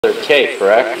K,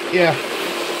 correct? Yeah.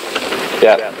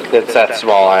 Yeah, it's that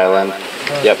small island.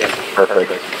 Yep,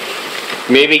 perfect.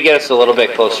 Maybe get us a little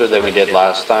bit closer than we did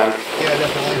last time. Yeah,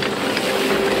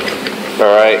 definitely.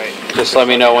 Alright, just let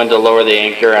me know when to lower the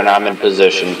anchor and I'm in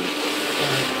position.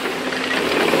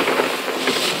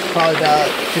 Probably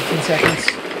about 15 seconds.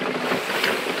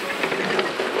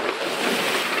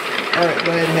 Alright,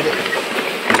 go ahead and hit it.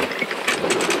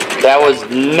 That was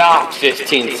not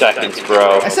 15 seconds,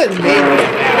 bro. I said maybe.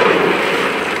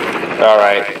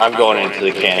 Alright, I'm going into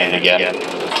the canyon again.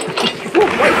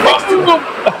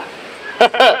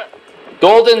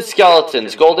 Golden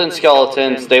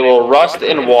skeletons, they will rust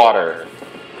in water,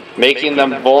 making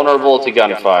them vulnerable to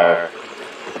gunfire.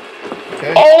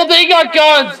 Okay. Oh, they got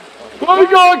guns! They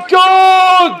got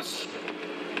guns!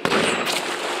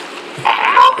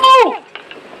 Ow!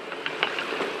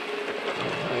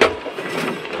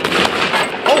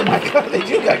 Oh my god, they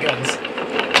do got guns.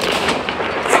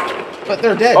 But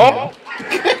they're dead. Oh!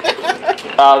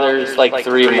 There's like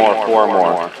 3 more, 4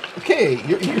 more. Okay,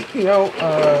 you know,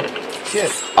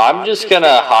 shit. I'm just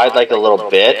gonna hide like a little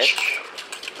bitch.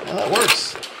 Well, that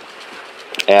works.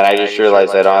 And I just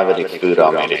realized I don't have any food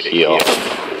on me to heal.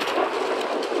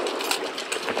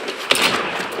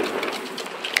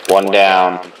 One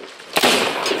down.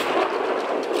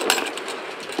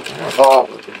 Oh.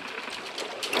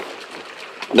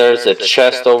 There's a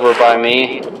chest over by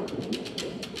me.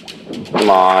 Come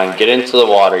on, get into the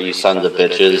water, you sons of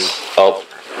bitches. Oh.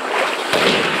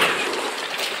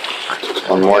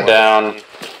 One more down.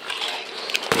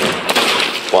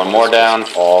 One more down.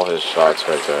 All his shots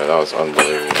right there. That was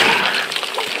unbelievable.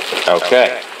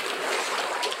 Okay.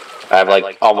 I have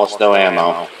like almost no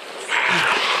ammo.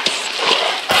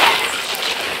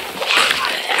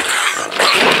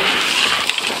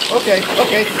 Okay,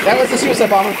 that was the suicide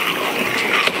bomber.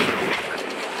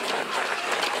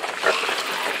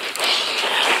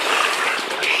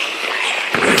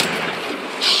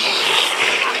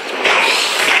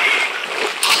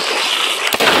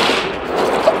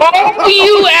 Oh,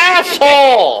 you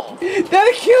asshole!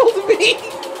 That killed me!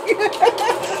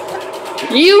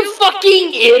 You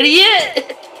fucking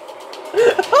idiot!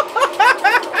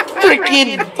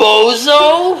 Freaking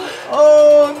bozo!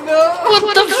 Oh no!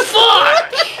 What the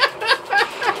fuck?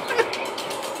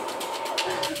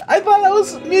 I thought I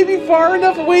was maybe far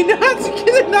enough away not to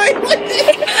get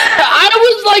annihilated! I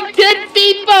was like 10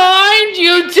 feet behind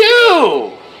you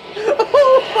too!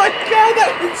 Oh my god,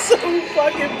 that was so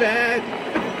fucking bad!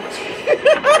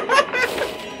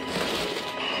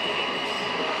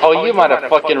 Oh, you might have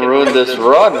fucking ruined this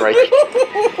run right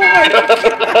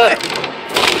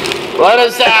Let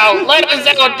us out! Let us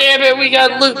out, damn it! We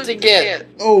got loot to get!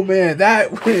 Oh man,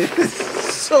 that was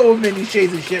so many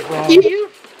shades of shit wrong.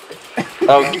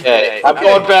 Okay, I'm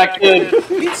going back in.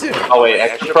 Me too. Oh wait,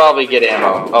 I should probably get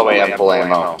ammo. Oh wait, I'm full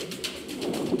ammo.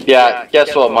 Yeah,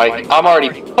 guess what, Mike? I'm already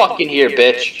fucking here,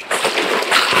 bitch.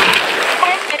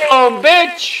 Oh,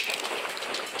 bitch!